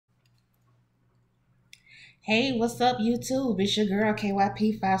Hey, what's up, YouTube? It's your girl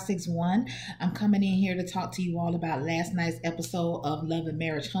KYP561. I'm coming in here to talk to you all about last night's episode of Love and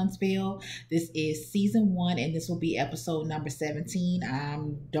Marriage Huntsville. This is season 1, and this will be episode number 17. I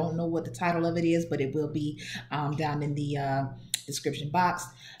don't know what the title of it is, but it will be down in the description box.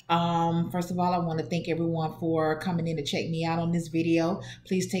 First of all, I want to thank everyone for coming in to check me out on this video.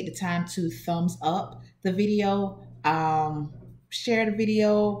 Please take the time to thumbs up the video. Share the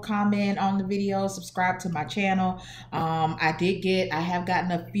video, comment on the video, subscribe to my channel. I have gotten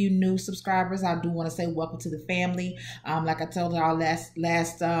a few new subscribers. I do want to say welcome to the family. Like I told y'all last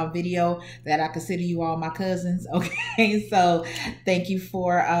video, that I consider you all my cousins. Okay, so thank you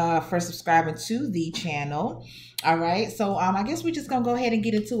for subscribing to the channel. All right, so I guess we're just gonna go ahead and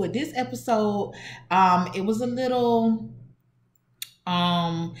get into it. This episode, it was a little.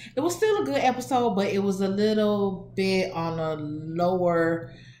 It was still a good episode, but it was a little bit on a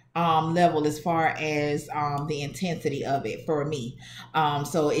lower level as far as the intensity of it for me.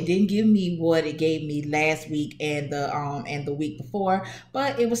 So it didn't give me what it gave me last week and the week before,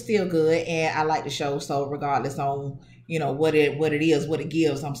 but it was still good, and I like the show. So regardless on what it is, what it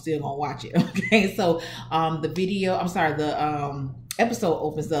gives, I'm still gonna watch it. Okay, so the episode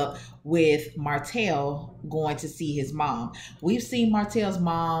opens up with Martell going to see his mom. We've seen Martell's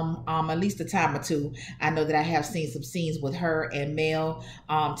mom at least a time or two. I know that I have seen some scenes with her and Mel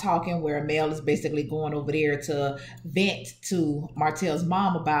talking, where Mel is basically going over there to vent to Martell's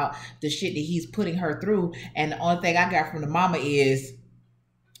mom about the shit that he's putting her through. And the only thing I got from the mama is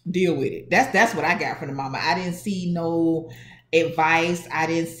deal with it. That's what I got from the mama. I didn't see no advice. I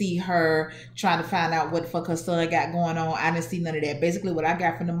didn't see her trying to find out what the fuck her son got going on. I didn't see none of that. Basically, what I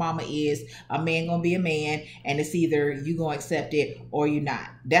got from the mama is a man gonna be a man, and it's either you gonna accept it or you not.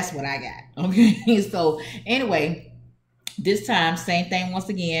 That's what I got. Okay, so anyway, this time, same thing once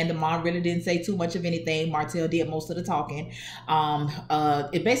again. The mom really didn't say too much of anything. Martell did most of the talking.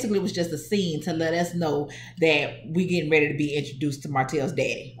 It basically was just a scene to let us know that we getting ready to be introduced to Martell's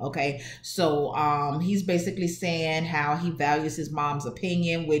daddy. Okay, so he's basically saying how he values his mom's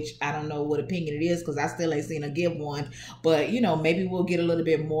opinion, which I don't know what opinion it is because I still ain't seen her give one. But maybe we'll get a little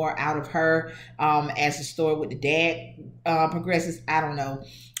bit more out of her as the story with the dad progresses. I don't know,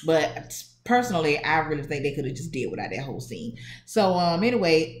 but personally, I really think they could have just did without that whole scene. So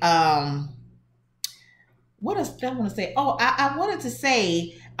anyway, what else did I want to say? Oh, I wanted to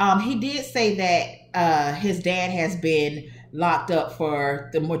say he did say that his dad has been locked up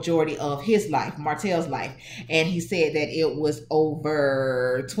for the majority of his life, Martell's life, and he said that it was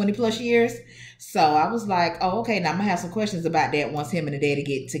over 20 plus years. So I was like, oh, okay, now I'm gonna have some questions about that once him and the daddy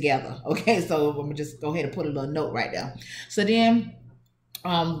get together. Okay, so I'm gonna just go ahead and put a little note right there. So then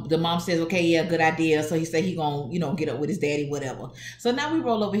the mom says, okay, yeah, good idea. So he said he gonna, get up with his daddy, whatever. So now we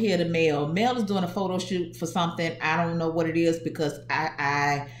roll over here to Mel. Mel is doing a photo shoot for something. I don't know what it is because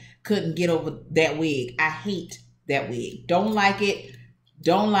I couldn't get over that wig. I hate that wig. Don't like it,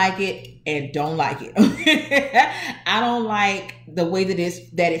 and don't like it. I don't like the way that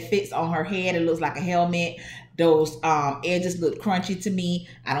it fits on her head. It looks like a helmet. Those edges look crunchy to me.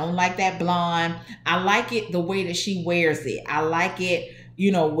 I don't like that blonde. I like it the way that she wears it. I like it,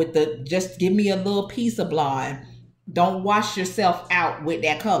 with just give me a little piece of blonde. Don't wash yourself out with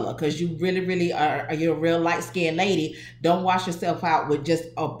that color because you really, really you're a real light-skinned lady. Don't wash yourself out with just,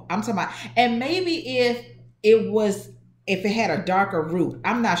 I'm talking about, and maybe if it had a darker root,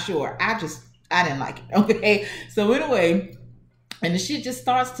 I'm not sure. I didn't like it. Okay. So anyway, and the shit just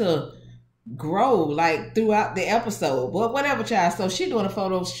starts to grow like throughout the episode, but whatever, child. So she doing a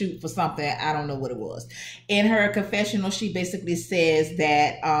photo shoot for something. I don't know what it was. In her confessional, she basically says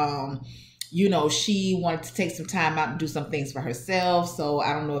that she wanted to take some time out and do some things for herself. So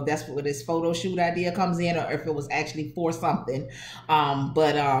I don't know if that's where this photo shoot idea comes in or if it was actually for something.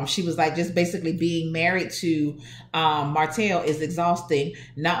 But she was like, just basically being married to Martell is exhausting,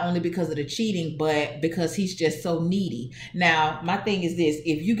 not only because of the cheating, but because he's just so needy. Now, my thing is this: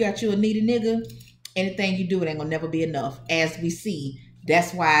 if you got you a needy nigga, anything you do, it ain't gonna never be enough. As we see,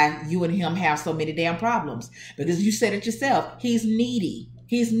 that's why you and him have so many damn problems, because you said it yourself. He's needy.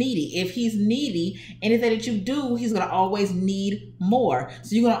 He's needy. If he's needy, anything that you do, he's going to always need more.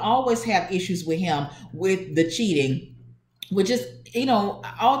 So you're going to always have issues with him with the cheating, which is,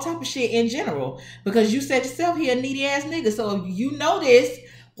 all type of shit in general. Because you said yourself, he a needy ass nigga. So if you know this,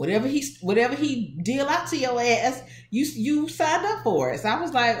 whatever he deal out to your ass, you signed up for it. So I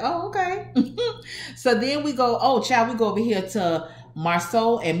was like, oh, okay. So then we go over here to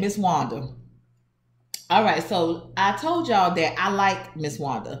Marceau and Miss Wanda. All right, so I told y'all that I like Miss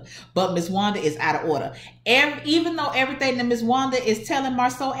Wanda, but Miss Wanda is out of order. Even though everything that Miss Wanda is telling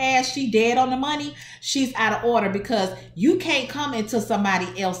Marceau ass she dead on the money, she's out of order because you can't come into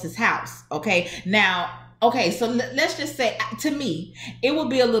somebody else's house. Okay, now, okay, so let's just say, to me, it would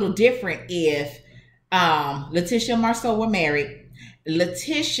be a little different if Letitia and Marceau were married.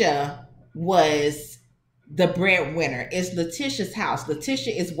 Letitia was the breadwinner. It's Letitia's house.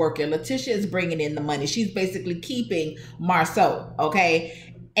 Letitia is working. Letitia is bringing in the money. She's basically keeping Marceau.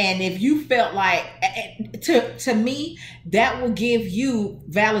 Okay. And if you felt like, to me, that will give you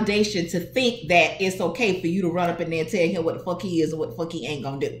validation to think that it's okay for you to run up in there and tell him what the fuck he is and what the fuck he ain't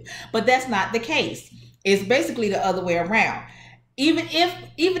gonna do. But that's not the case. It's basically the other way around. Even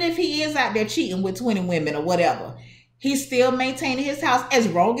if he is out there cheating with 20 women or whatever, he's still maintaining his house, as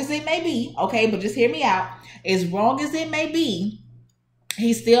wrong as it may be. Okay, but just hear me out. As wrong as it may be,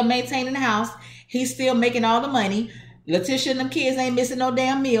 he's still maintaining the house. He's still making all the money. Letitia and them kids ain't missing no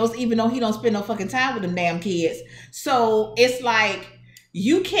damn meals, even though he don't spend no fucking time with them damn kids. So it's like,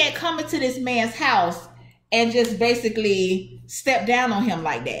 you can't come into this man's house and just basically step down on him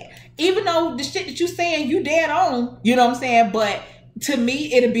like that. Even though the shit that you saying you dead on, you know what I'm saying? But to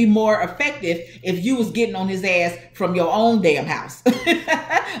me, it'd be more effective if you was getting on his ass from your own damn house.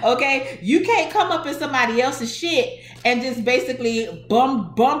 Okay? You can't come up in somebody else's shit and just basically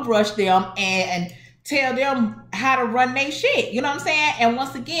bum rush them and tell them how to run their shit. You know what I'm saying? And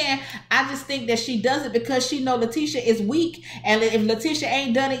once again, I just think that she does it because she know Letitia is weak. And if Letitia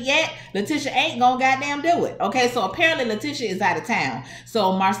ain't done it yet, Letitia ain't gonna goddamn do it. Okay, so apparently Letitia is out of town.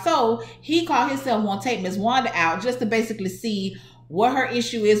 So Marceau, he called himself want to take Miss Wanda out just to basically see what her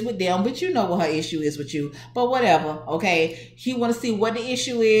issue is with them, but you know what her issue is with you. But whatever, okay? He want to see what the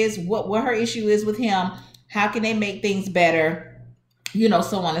issue is, what her issue is with him. How can they make things better? You know,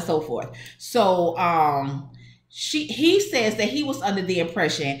 so on and so forth. So he says that he was under the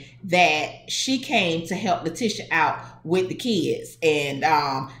impression that she came to help Letitia out with the kids, and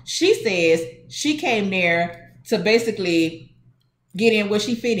she says she came there to basically get in where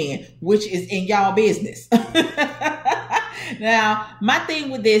she fit in, which is in y'all business. Now, my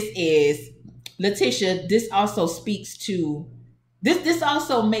thing with this is, Letitia, this also speaks to, this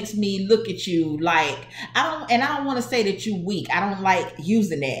also makes me look at you like, I don't want to say that you weak. I don't like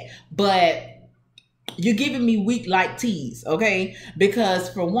using that, but you're giving me weak like tease, okay? Because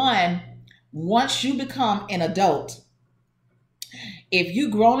for one, once you become an adult, if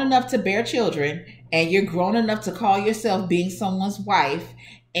you're grown enough to bear children and you're grown enough to call yourself being someone's wife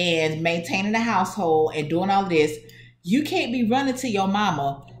and maintaining a household and doing all this, you can't be running to your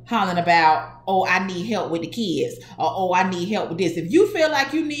mama hollering about, oh, I need help with the kids, or oh, I need help with this. If you feel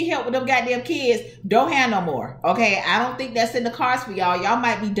like you need help with them goddamn kids, don't have no more. Okay, I don't think that's in the cards for y'all. Y'all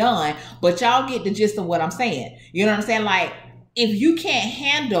might be done, but y'all get the gist of what I'm saying. You know what I'm saying? Like, if you can't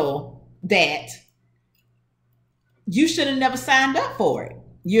handle that, you should have never signed up for it,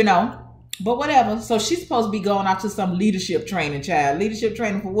 you know? But whatever. So she's supposed to be going off to some leadership training, child. Leadership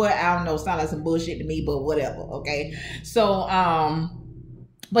training for what? I don't know. Sound like some bullshit to me, but whatever. Okay. So,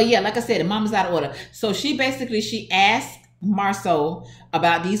 but yeah, like I said, the mama's out of order. So she asked Marceau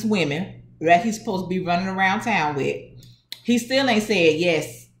about these women that he's supposed to be running around town with. He still ain't said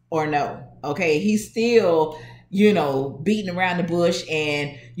yes or no. Okay. He's still, you know, beating around the bush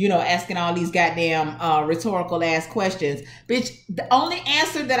and, you know, asking all these goddamn rhetorical ass questions. Bitch, the only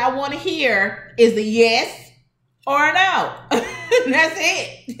answer that I want to hear is a yes or a no. That's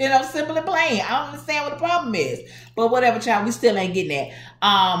it. You know, simple and plain. I don't understand what the problem is. But whatever, child, we still ain't getting that.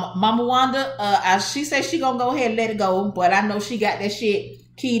 Mama Wanda, she said she gonna go ahead and let it go, but I know she got that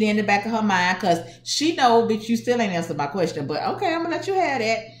shit keyed in the back of her mind because she know, bitch, you still ain't answered my question. But okay, I'm gonna let you have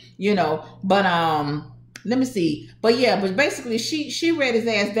that, you know. But let me see. But yeah, but basically she read his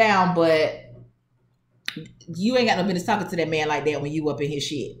ass down, but you ain't got no business talking to that man like that when you up in his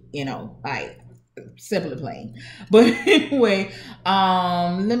shit, you know, like simple and plain. But anyway,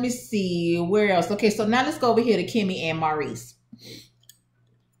 let me see where else. Okay, so now let's go over here to Kimmy and Maurice.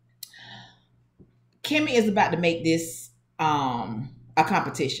 Kimmy is about to make this a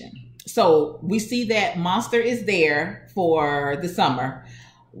competition. So we see that Monster is there for the summer.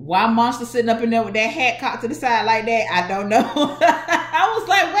 Why Monster sitting up in there with that hat cocked to the side like that, I don't know. I was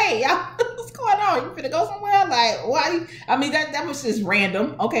like, wait, y'all, what's going on? You finna go somewhere? Like, why? I mean, that was just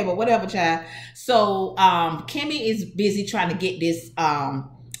random. Okay, but whatever, child. So Kimmy is busy trying to get this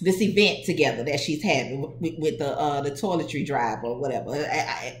this event together that she's having with the toiletry drive or whatever.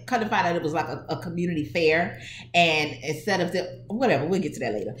 I couldn't find out it was like a community fair, and instead of the whatever, we'll get to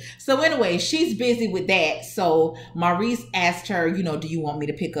that later. So anyway, she's busy with that. So Maurice asked her, you know, do you want me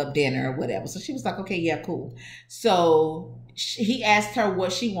to pick up dinner or whatever? So she was like, okay, yeah, cool. So he asked her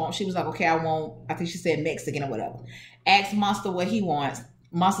what she wants. She was like, okay, I think she said Mexican or whatever. Asked Monster what he wants.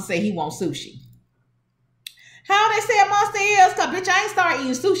 Monster said he wants sushi. How they say a monster is? Cause bitch, I ain't started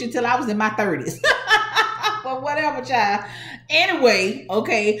eating sushi till I was in my 30s. But whatever, child. Anyway,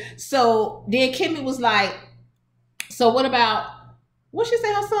 okay. So then Kimmy was like, so what about what she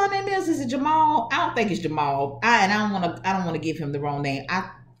say her son name is? Is it Jamal? I don't think it's Jamal. I don't want to give him the wrong name.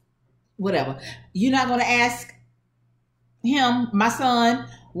 Whatever. You're not gonna ask him, my son,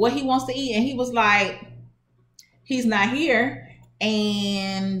 what he wants to eat? And he was like, he's not here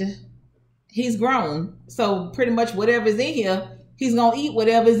and he's grown. So pretty much whatever's in here, he's going to eat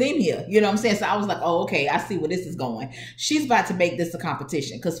whatever's in here. You know what I'm saying? So I was like, oh, okay, I see where this is going. She's about to make this a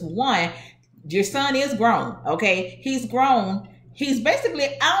competition. Because for one, your son is grown, okay? He's grown. He's basically,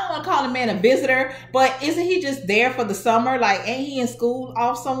 I don't want to call the man a visitor, but isn't he just there for the summer? Like, ain't he in school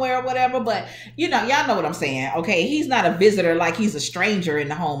off somewhere or whatever? But, you know, y'all know what I'm saying, okay? He's not a visitor like he's a stranger in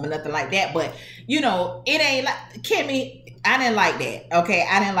the home or nothing like that. But, you know, it ain't like, Kimmy, I didn't like that, okay?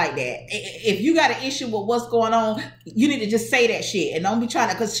 I didn't like that. If you got an issue with what's going on, you need to just say that shit. And don't be trying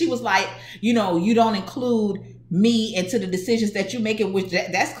to, because she was like, you know, you don't include me into the decisions that you're making, which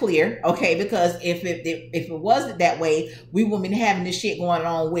that's clear, okay? Because if it wasn't that way, we wouldn't be having this shit going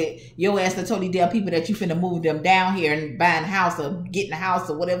on with your ass to totally damn people that you finna move them down here and buying a house or getting a house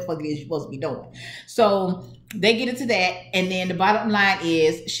or whatever the fuck it is you're supposed to be doing. So they get into that, and then the bottom line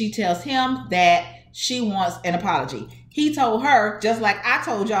is she tells him that she wants an apology. He told her, just like I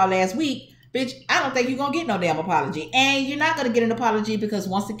told y'all last week, bitch, I don't think you're going to get no damn apology. And you're not going to get an apology because,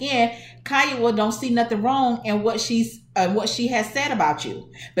 once again, Kiowa don't see nothing wrong in what she has said about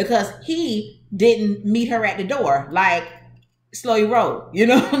you. Because he didn't meet her at the door. Like, slow your roll. You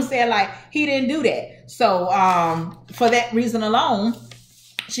know what I'm saying? Like, he didn't do that. So, for that reason alone,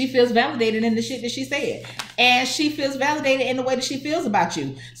 she feels validated in the shit that she said. And she feels validated in the way that she feels about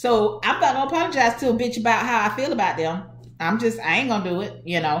you. So, I'm not going to apologize to a bitch about how I feel about them. I ain't gonna do it,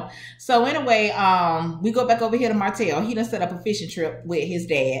 you know. So anyway, we go back over here to Martell. He done set up a fishing trip with his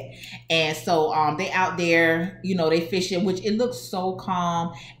dad. And so they out there, you know, they fishing, which it looks so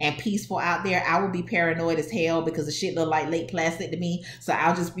calm and peaceful out there. I would be paranoid as hell because the shit look like Lake Placid to me. So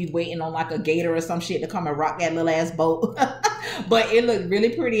I'll just be waiting on like a gator or some shit to come and rock that little ass boat. But it looked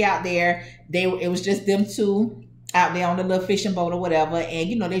really pretty out there. It was just them two out there on the little fishing boat or whatever, and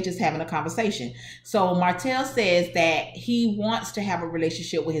you know, they just having a conversation. So Martell says that he wants to have a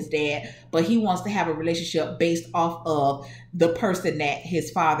relationship with his dad, but he wants to have a relationship based off of the person that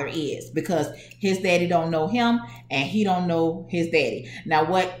his father is, because his daddy don't know him and he don't know his daddy. Now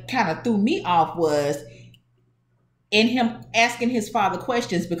what kind of threw me off was in him asking his father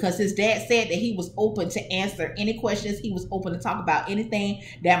questions, because his dad said that he was open to answer any questions. He was open to talk about anything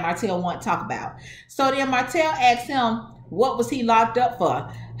that Martell wanted to talk about. So then Martell asked him, what was he locked up for?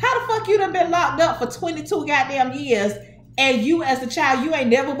 How the fuck you done been locked up for 22 goddamn years, and you as a child, you ain't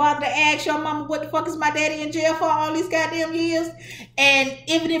never bothered to ask your mama, what the fuck is my daddy in jail for all these goddamn years? And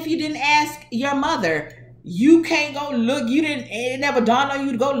even if you didn't ask your mother, you can't go look, it never dawned on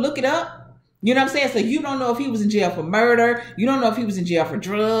you to go look it up? You know what I'm saying? So you don't know if he was in jail for murder. You don't know if he was in jail for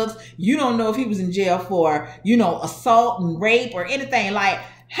drugs. You don't know if he was in jail for, you know, assault and rape or anything. Like,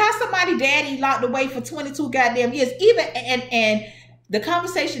 how somebody daddy locked away for 22 goddamn years? Even, and the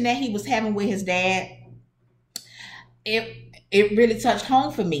conversation that he was having with his dad, it really touched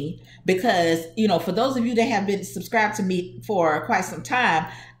home for me because, you know, for those of you that have been subscribed to me for quite some time,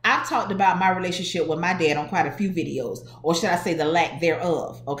 I've talked about my relationship with my dad on quite a few videos, or should I say the lack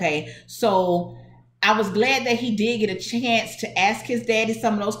thereof, okay? So I was glad that he did get a chance to ask his daddy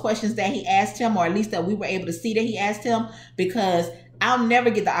some of those questions that he asked him, or at least that we were able to see that he asked him, because I'll never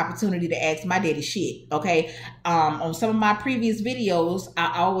get the opportunity to ask my daddy shit, okay? On some of my previous videos,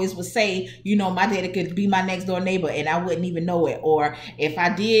 I always would say, you know, my daddy could be my next door neighbor and I wouldn't even know it. Or if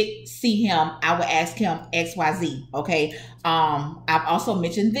I did see him, I would ask him XYZ, okay? I've also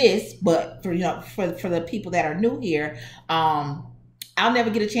mentioned this, but for, you know, for the people that are new here, I'll never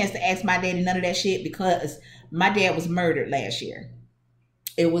get a chance to ask my daddy none of that shit because my dad was murdered last year.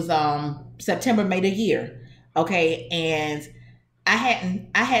 It was September made a year, okay? And I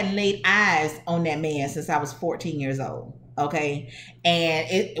hadn't laid eyes on that man since I was 14 years old, okay?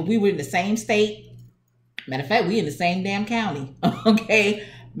 And we were in the same state. Matter of fact, we in the same damn county, okay?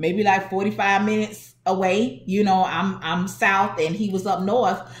 maybe like 45 minutes away. You know, I'm south and he was up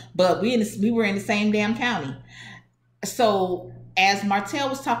north, but we were in the same damn county. So as Martell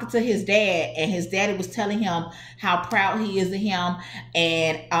was talking to his dad, and his daddy was telling him how proud he is of him,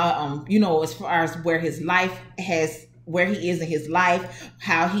 and you know, as far as where he is in his life,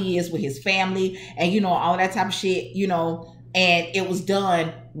 how he is with his family, and you know, all that type of shit, you know, and it was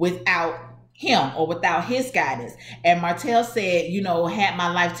done without him or without his guidance. And Martell said, you know, had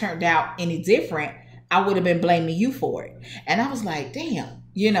my life turned out any different, I would have been blaming you for it. And I was like, damn,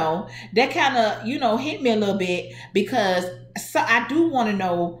 you know, that kind of, you know, hit me a little bit, because so I do want to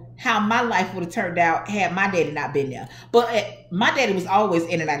know how my life would have turned out had my daddy not been there. But my daddy was always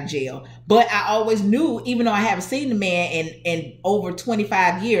in and out of jail. But I always knew, even though I haven't seen the man in over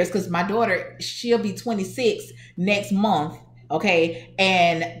 25 years, because my daughter, she'll be 26 next month. Okay.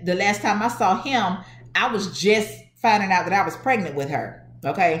 And the last time I saw him, I was just finding out that I was pregnant with her.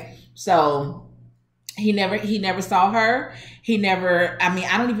 Okay. So he never saw her. He never, I mean,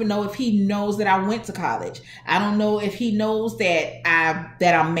 I don't even know if he knows that I went to college. I don't know if he knows that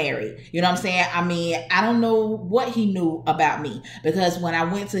I'm married. You know what I'm saying? I mean, I don't know what he knew about me, because when I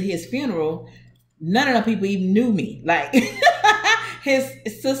went to his funeral, none of the people even knew me. Like his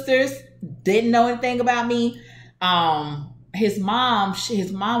sisters didn't know anything about me. His mom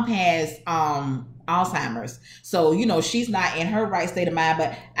has Alzheimer's. So, you know, she's not in her right state of mind,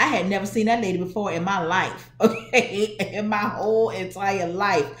 but I had never seen that lady before in my life. Okay. In my whole entire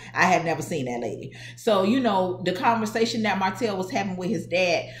life, I had never seen that lady. So, you know, the conversation that Martell was having with his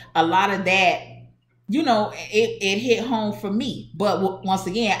dad, a lot of that, you know, it hit home for me. But once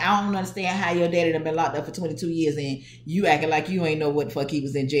again, I don't understand how your daddy done been locked up for 22 years and you acting like you ain't know what the fuck he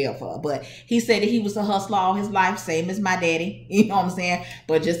was in jail for. But he said that he was a hustler all his life, same as my daddy. You know what I'm saying?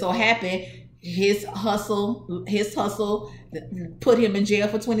 But just so happened, his hustle put him in jail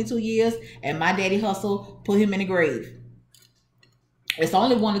for 22 years, and my daddy hustle put him in the grave. It's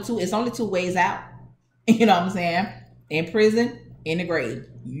only two ways out. You know what I'm saying? In prison, in the grave.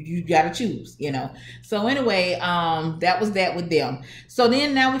 You gotta choose, you know. So anyway, that was that with them. So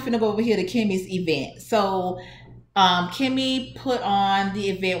then now we're finna go over here to Kimmy's event. So Kimmy put on the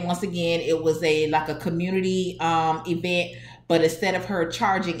event once again. It was like a community event. But instead of her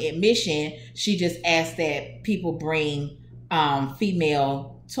charging admission, she just asked that people bring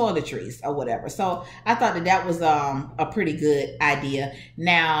female toiletries or whatever. So I thought that was a pretty good idea.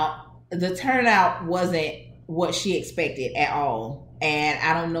 Now, the turnout wasn't what she expected at all. And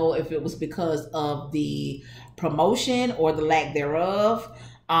I don't know if it was because of the promotion or the lack thereof.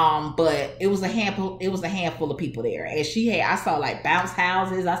 But it was a handful of people there. And I saw like bounce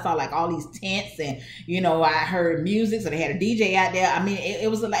houses. I saw like all these tents, and, you know, I heard music. So they had a DJ out there. I mean, it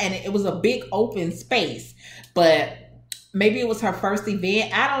was a big open space, but maybe it was her first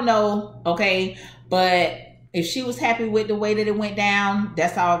event. I don't know. Okay. But if she was happy with the way that it went down,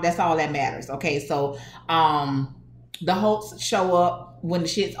 that's all that matters. Okay. So, the hosts show up when the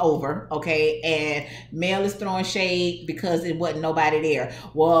shit's over, okay? And Mel is throwing shade because it wasn't nobody there.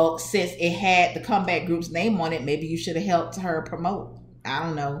 Well, since it had the comeback group's name on it, maybe you should have helped her promote. I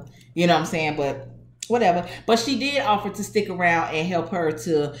don't know. You know what I'm saying? But whatever. But she did offer to stick around and help her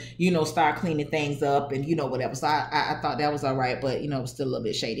to, you know, start cleaning things up and, you know, whatever. So I thought that was all right, but, you know, it was still a little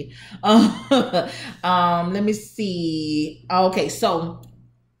bit shady. Let me see. Okay, so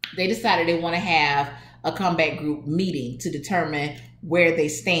they decided they want to have a comeback group meeting to determine where they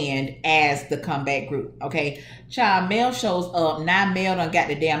stand as the comeback group. Okay, child, Mel shows up. Now Mel done got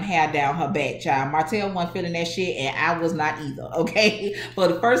the damn hair down her back, child. Martell wasn't feeling that shit, and I was not either. Okay, for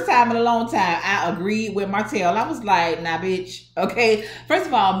the first time in a long time, I agreed with Martell. I was like, nah, bitch. Okay, first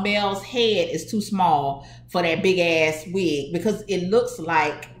of all, Mel's head is too small for that big ass wig, because it looks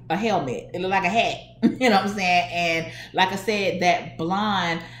like a helmet. It looks like a hat. You know what I'm saying? And like I said, that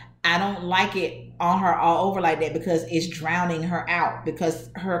blonde, I don't like it on her all over like that, because it's drowning her out, because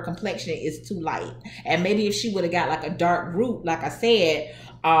her complexion is too light. And maybe if she would have got like a dark root, like I said,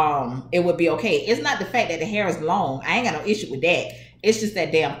 it would be okay. It's not the fact that the hair is long. I ain't got no issue with that. It's just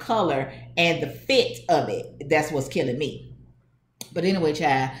that damn color and the fit of it. That's what's killing me. But anyway,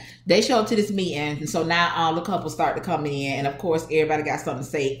 child, they show up to this meeting, and so now all the couples start to come in, and of course everybody got something to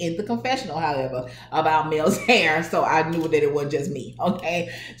say in the confessional, however, about Mel's hair. So I knew that it wasn't just me. Okay,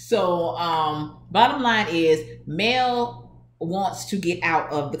 so bottom line is Mel wants to get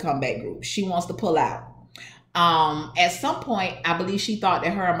out of the comeback group. She wants to pull out. At some point, I believe she thought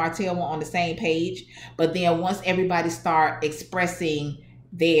that her and Martell were on the same page, but then once everybody start expressing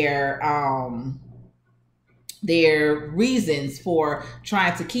their their reasons for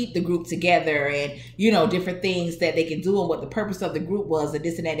trying to keep the group together, and different things that they can do and what the purpose of the group was, and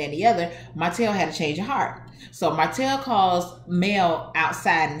this and that and the other, Martell had a change of heart. So Martell calls Mel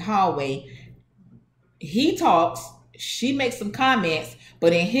outside in the hallway. He talks, she makes some comments,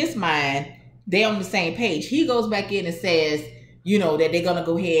 but in his mind, they're on the same page. He goes back in and says, that they're gonna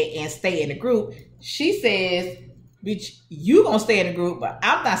go ahead and stay in the group. She says, bitch, you gonna stay in the group, but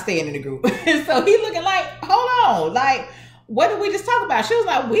I'm not staying in the group. And so he looking like, hold on, like, what did we just talk about? She was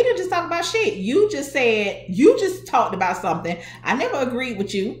like, we didn't just talk about shit. You just talked about something. I never agreed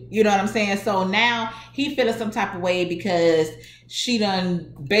with you. You know what I'm saying? So now he feeling some type of way because she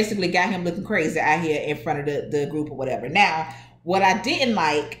done basically got him looking crazy out here in front of the group or whatever. Now, what I didn't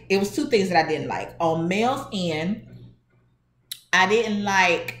like, it was two things that I didn't like. On Mel's end, I didn't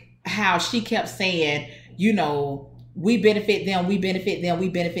like how she kept saying, we benefit them, we benefit them, we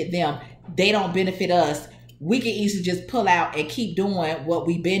benefit them. They don't benefit us. We can easily just pull out and keep doing what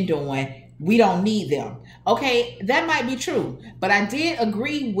we've been doing. We don't need them. Okay, that might be true. But I did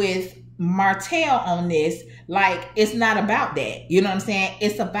agree with Martell on this. Like, it's not about that. You know what I'm saying?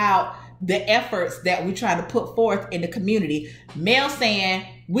 It's about the efforts that we try to put forth in the community. Mel saying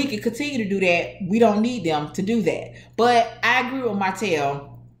we can continue to do that. We don't need them to do that. But I agree with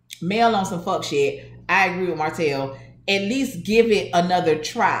Martell. Mel on some fuck shit. I agree with Martell. At least give it another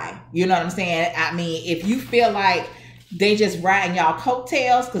try. You know what I'm saying? I mean, if you feel like they just riding y'all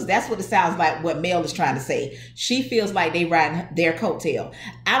coattails, because that's what it sounds like what Mel is trying to say. She feels like they riding their coattail.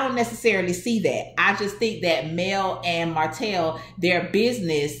 I don't necessarily see that. I just think that Mel and Martell, their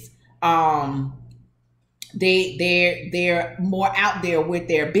business, they're more out there with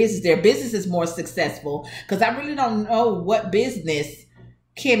their business. Their business is more successful, because I really don't know what business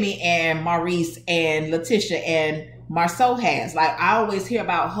Kimmy and Maurice and Letitia and Marceau has. Like, I always hear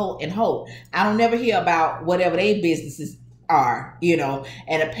about Holt and Holt. I don't never hear about whatever their businesses are,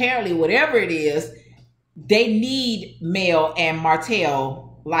 and apparently whatever it is, they need Mel and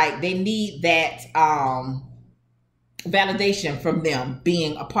Martell. Like, they need that validation from them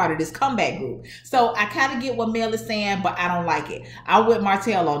being a part of this comeback group. So I kind of get what Mel is saying, but I don't like it. I'm with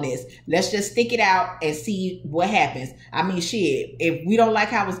Martell on this. Let's just stick it out and see what happens. I mean, shit, if we don't like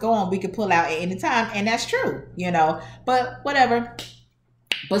how it's going, we can pull out at any time, and that's true, but whatever.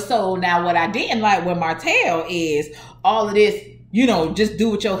 But so now what I didn't like with Martell is all of this, just do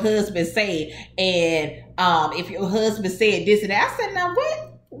what your husband say, and if your husband said this and that. I said, now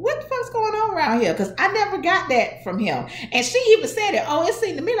what the fuck's going on around here? Because I never got that from him. And she even said it. Oh, it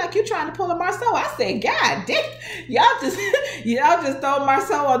seemed to me like you're trying to pull a Marceau. I said, God damn, y'all just throw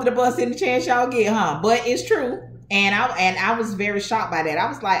Marceau under the bus any chance y'all get, huh? But it's true. And I was very shocked by that. I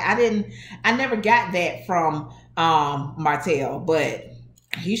was like, I never got that from Martell, but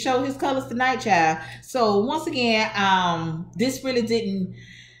he showed his colors tonight, child. So once again, this really didn't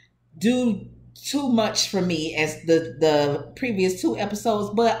do too much for me as the previous two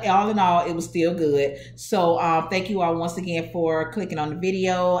episodes, but all in all, it was still good. So thank you all once again for clicking on the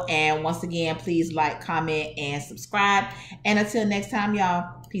video, and once again, please like, comment, and subscribe, and until next time,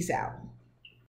 y'all, peace out.